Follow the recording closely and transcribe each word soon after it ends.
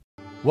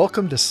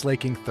Welcome to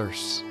Slaking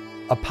Thirsts,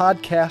 a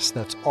podcast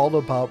that's all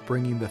about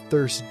bringing the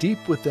thirst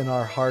deep within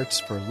our hearts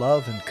for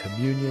love and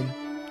communion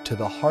to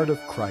the heart of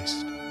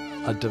Christ,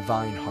 a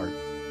divine heart,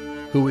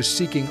 who is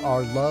seeking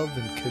our love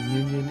and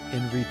communion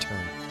in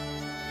return.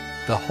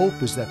 The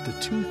hope is that the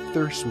two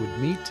thirsts would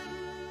meet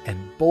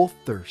and both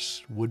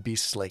thirsts would be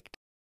slaked.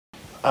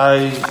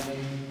 I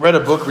read a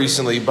book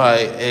recently by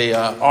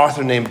an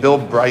author named Bill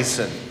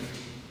Bryson.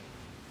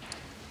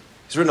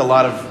 He's written a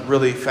lot of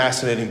really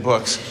fascinating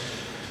books.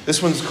 This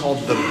one's called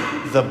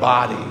The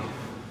Body.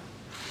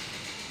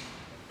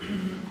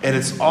 And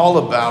it's all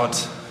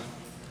about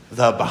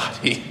the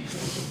body,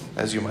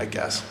 as you might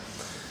guess.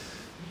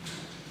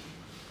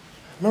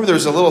 Remember,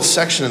 there's a little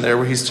section in there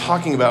where he's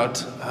talking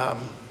about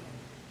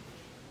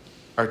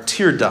our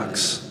tear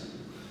ducts.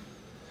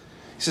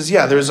 He says,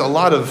 there's a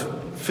lot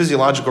of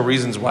physiological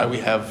reasons why we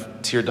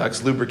have tear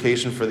ducts,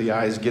 lubrication for the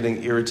eyes,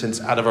 getting irritants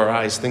out of our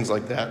eyes, things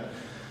like that.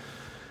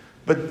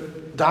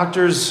 But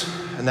doctors,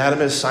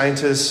 anatomists,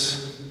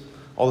 scientists,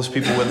 all those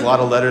people with a lot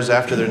of letters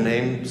after their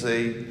names,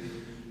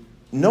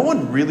 no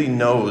one really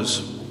knows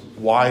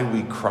why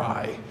we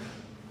cry.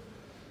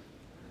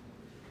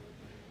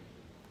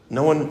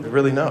 No one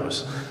really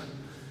knows.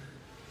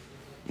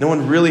 No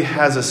one really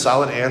has a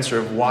solid answer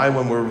of why,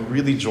 when we're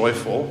really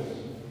joyful,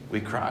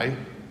 we cry.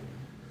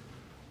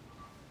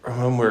 Or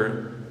when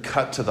we're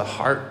cut to the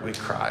heart, we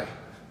cry.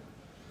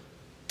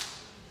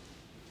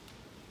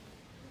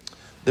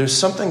 There's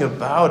something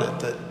about it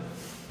that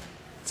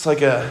it's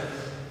like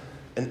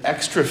an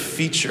extra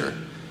feature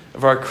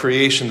of our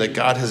creation that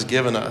God has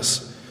given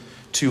us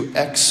to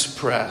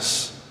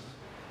express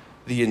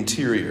the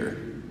interior,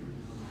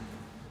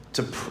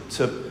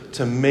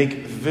 to make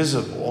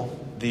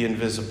visible the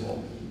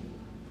invisible.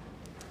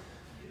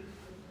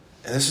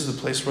 And this is the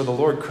place where the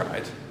Lord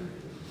cried.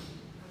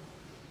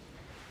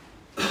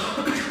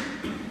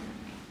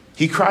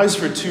 He cries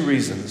for two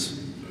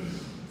reasons,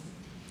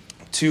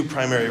 two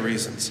primary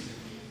reasons.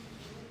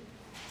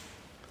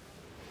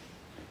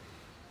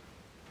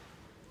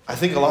 I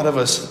think a lot of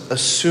us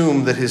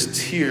assume that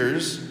his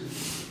tears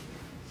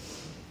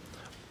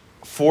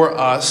for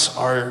us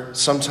are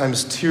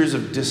sometimes tears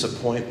of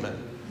disappointment.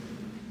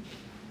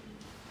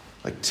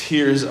 Like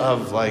tears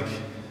of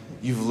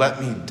you've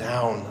let me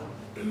down.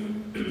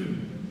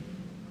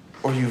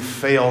 Or you've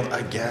failed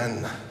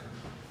again.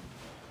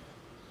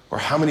 Or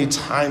how many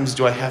times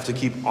do I have to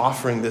keep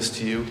offering this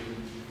to you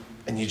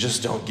and you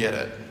just don't get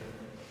it?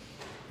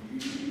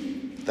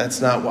 That's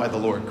not why the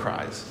Lord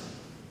cries.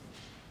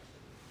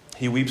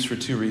 He weeps for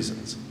two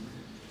reasons.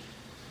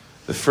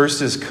 The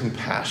first is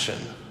compassion.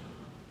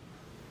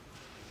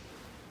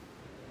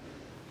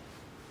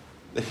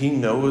 That he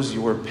knows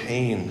your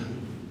pain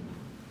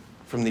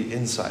from the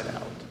inside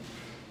out.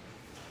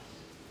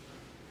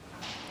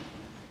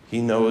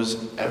 He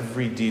knows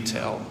every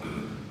detail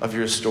of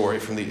your story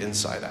from the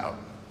inside out.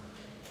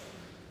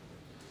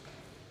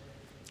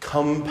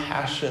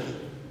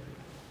 Compassion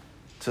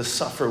to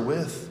suffer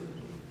with.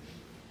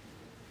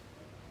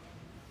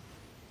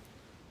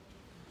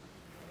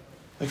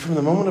 From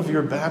the moment of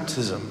your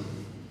baptism,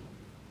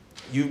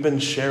 you've been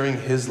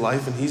sharing his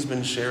life and he's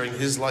been sharing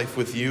his life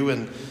with you,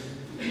 and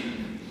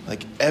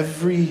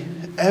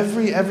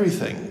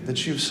everything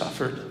that you've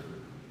suffered,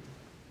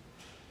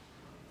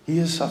 he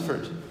has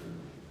suffered.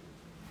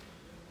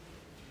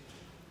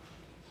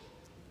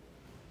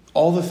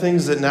 All the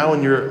things that now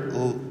in your,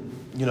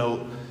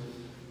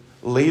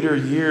 later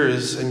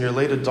years and your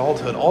late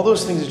adulthood, all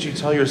those things that you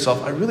tell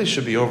yourself, I really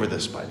should be over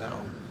this by now.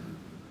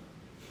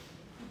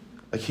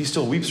 He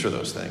still weeps for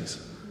those things.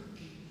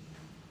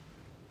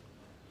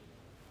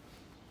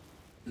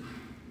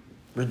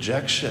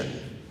 Rejection.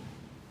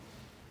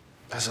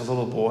 As a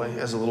little boy,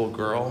 as a little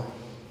girl.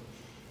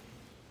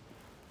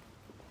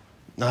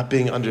 Not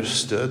being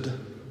understood.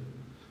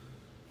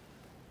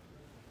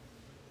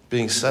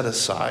 Being set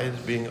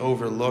aside, being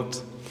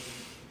overlooked.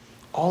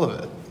 All of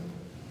it.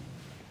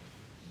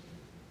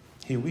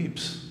 He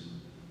weeps.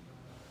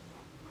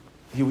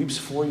 He weeps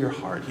for your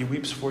heart. He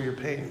weeps for your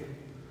pain.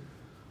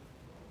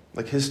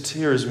 His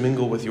tears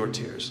mingle with your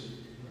tears.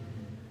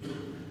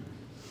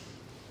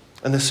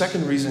 And the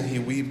second reason he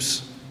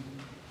weeps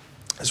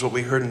is what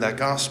we heard in that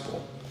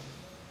gospel.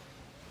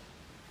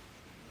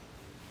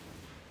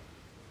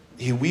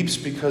 He weeps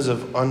because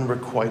of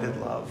unrequited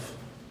love.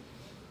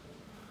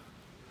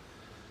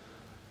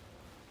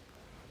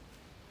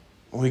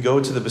 When we go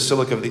to the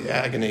Basilica of the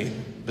Agony,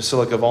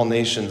 Basilica of All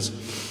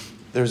Nations,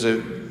 there's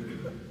a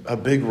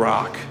big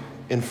rock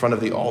in front of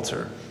the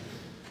altar.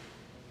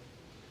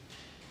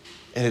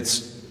 And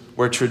it's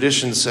where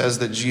tradition says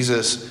that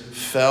Jesus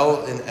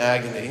fell in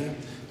agony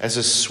as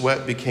his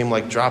sweat became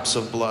like drops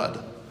of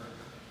blood.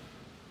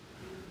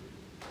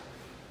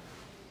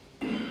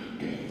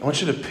 I want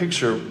you to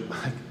picture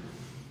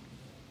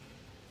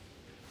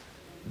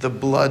the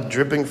blood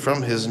dripping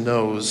from his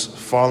nose,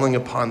 falling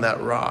upon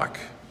that rock.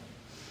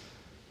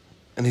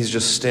 And he's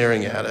just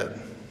staring at it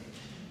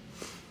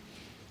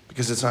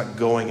because it's not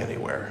going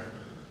anywhere.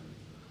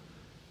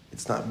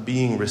 It's not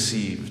being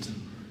received.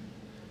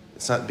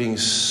 It's not being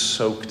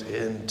soaked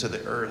into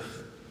the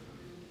earth.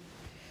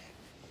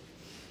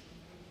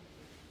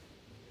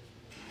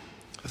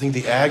 I think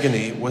the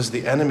agony was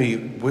the enemy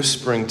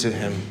whispering to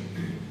him,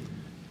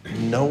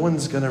 no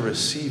one's going to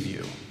receive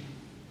you.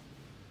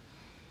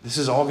 This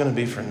is all going to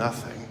be for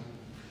nothing.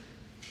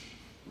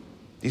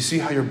 You see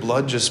how your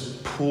blood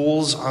just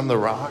pools on the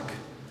rock?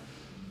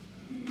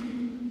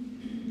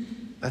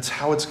 That's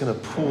how it's going to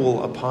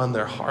pool upon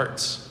their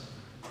hearts.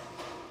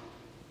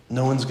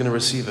 No one's going to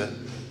receive it.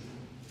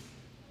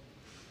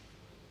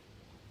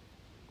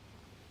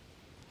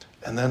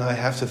 And then I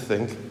have to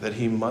think that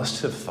he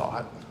must have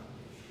thought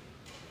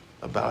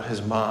about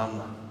his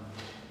mom.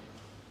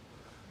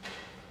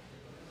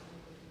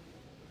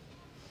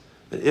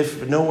 That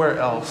if nowhere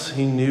else,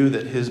 he knew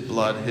that his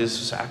blood, his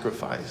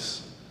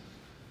sacrifice,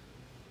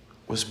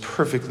 was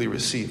perfectly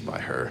received by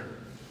her.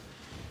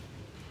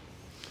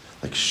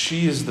 Like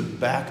she is the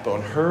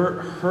backbone.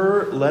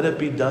 Her let it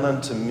be done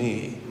unto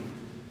me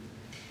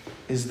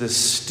is the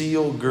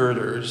steel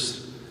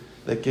girders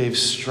that gave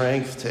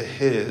strength to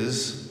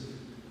his,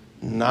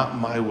 not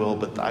my will,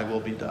 but thy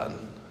will be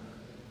done.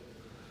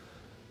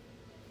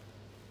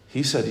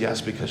 He said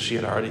yes because she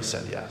had already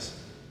said yes.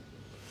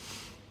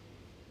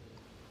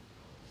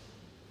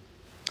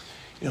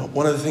 You know,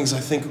 one of the things I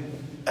think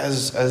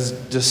as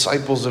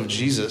disciples of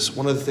Jesus,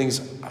 one of the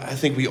things I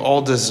think we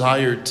all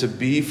desire to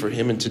be for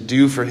him and to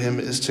do for him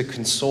is to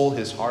console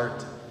his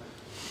heart.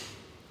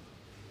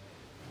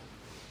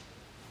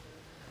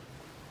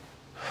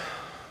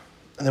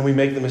 And then we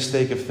make the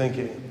mistake of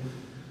thinking,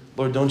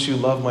 Lord, don't you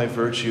love my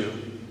virtue?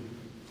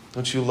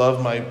 Don't you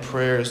love my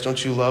prayers?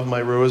 Don't you love my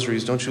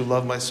rosaries? Don't you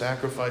love my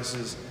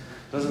sacrifices?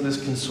 Doesn't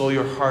this console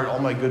your heart, all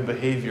my good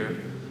behavior?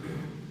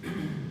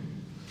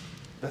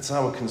 That's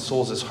not what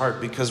consoles his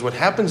heart, because what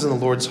happens in the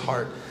Lord's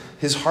heart,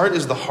 his heart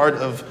is the heart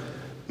of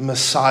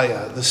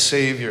Messiah, the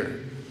Savior.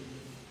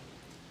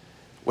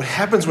 What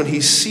happens when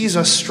he sees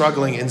us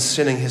struggling and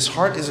sinning, his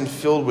heart isn't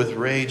filled with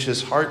rage,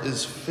 his heart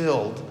is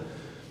filled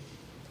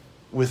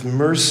with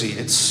mercy.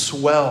 It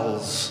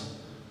swells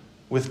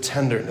with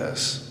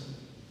tenderness.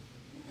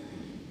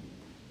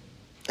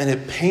 And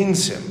it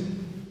pains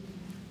him.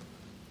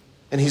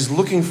 And he's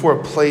looking for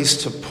a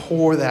place to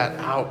pour that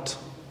out.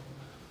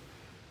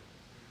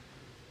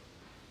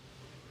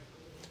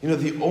 You know,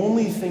 the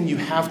only thing you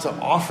have to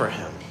offer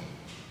him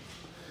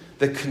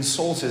that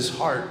consoles his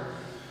heart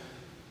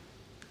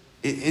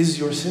is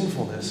your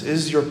sinfulness,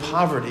 is your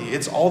poverty.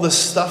 It's all the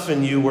stuff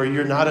in you where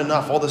you're not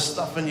enough, all the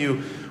stuff in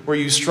you where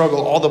you struggle,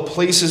 all the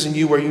places in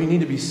you where you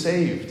need to be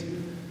saved.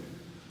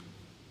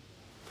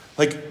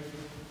 Like,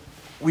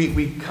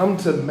 we come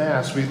to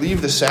Mass, we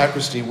leave the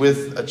sacristy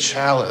with a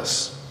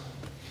chalice,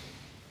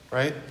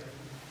 right?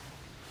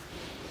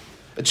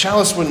 A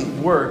chalice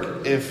wouldn't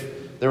work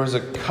if there was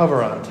a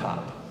cover on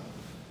top.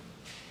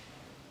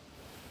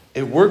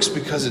 It works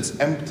because it's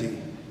empty,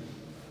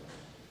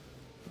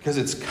 because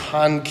it's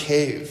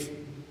concave,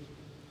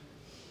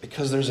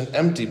 because there's an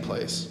empty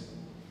place.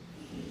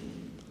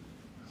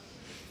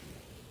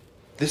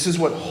 This is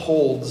what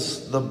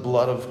holds the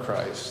blood of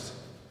Christ.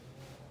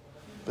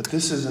 But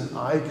this is an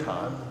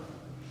icon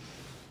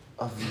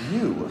of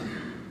you.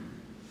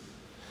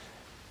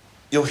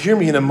 You'll hear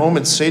me in a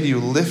moment say to you,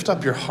 lift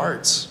up your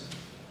hearts.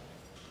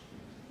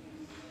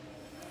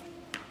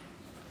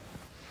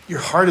 Your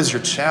heart is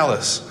your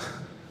chalice.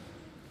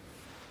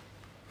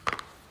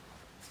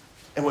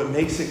 And what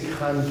makes it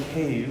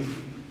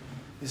concave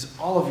is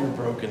all of your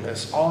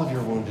brokenness, all of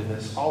your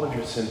woundedness, all of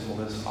your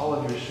sinfulness, all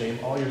of your shame,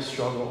 all your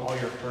struggle, all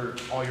your hurt,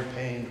 all your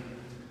pain.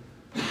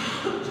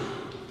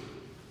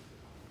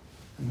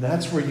 And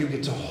that's where you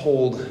get to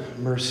hold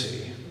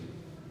mercy.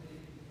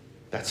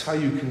 That's how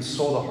you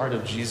console the heart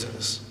of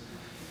Jesus.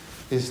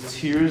 His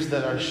tears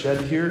that are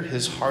shed here,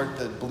 his heart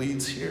that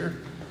bleeds here.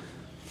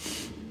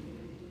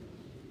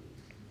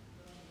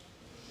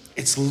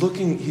 He's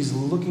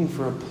looking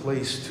for a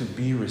place to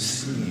be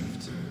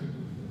received.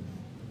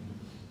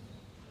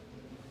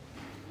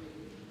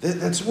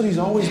 That's what he's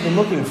always been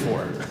looking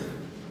for.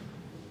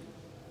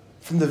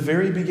 From the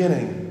very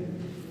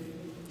beginning,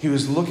 he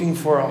was looking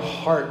for a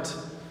heart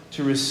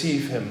to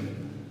receive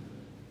him.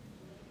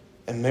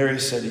 And Mary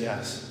said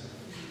yes.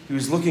 He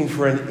was looking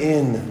for an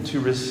inn to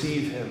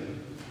receive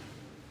him.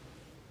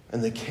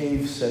 And the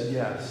cave said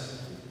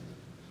yes.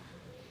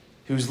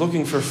 He was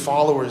looking for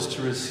followers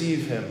to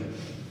receive him.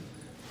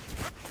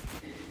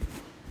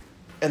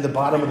 And the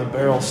bottom of the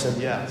barrel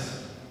said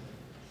yes.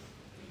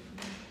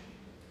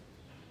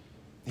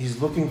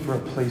 He's looking for a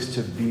place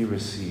to be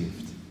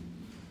received.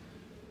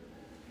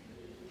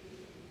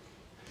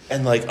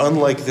 And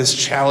unlike this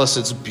chalice,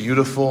 it's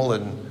beautiful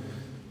and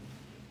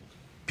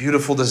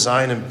beautiful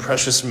design and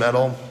precious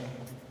metal.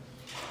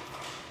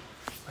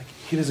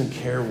 He doesn't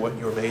care what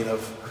you're made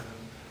of.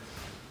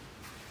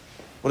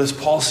 What does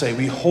Paul say?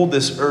 We hold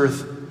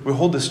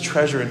this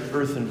treasure in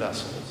earthen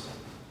vessels.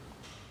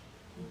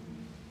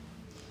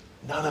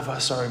 None of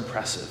us are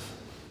impressive.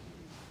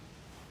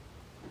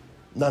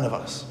 None of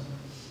us.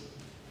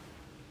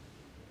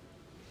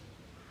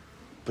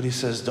 But he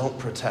says, don't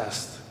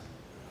protest.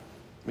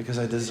 because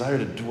I desire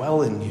to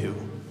dwell in you.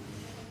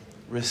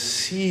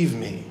 Receive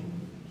me.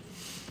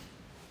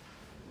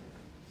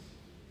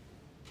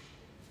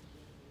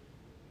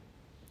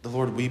 The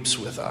Lord weeps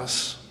with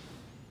us,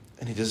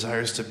 and he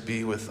desires to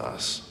be with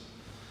us.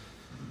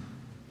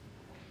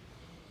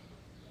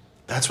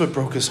 That's what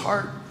broke his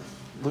heart,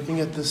 looking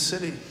at this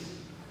city.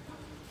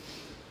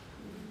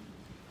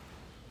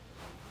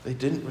 They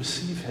didn't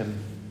receive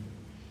him.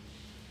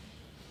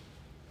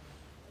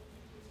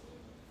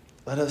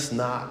 Let us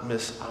not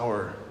miss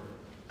our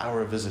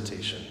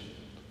visitation,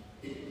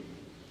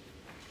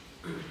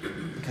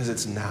 because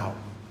it's now.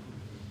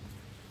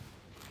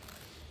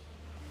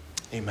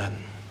 Amen.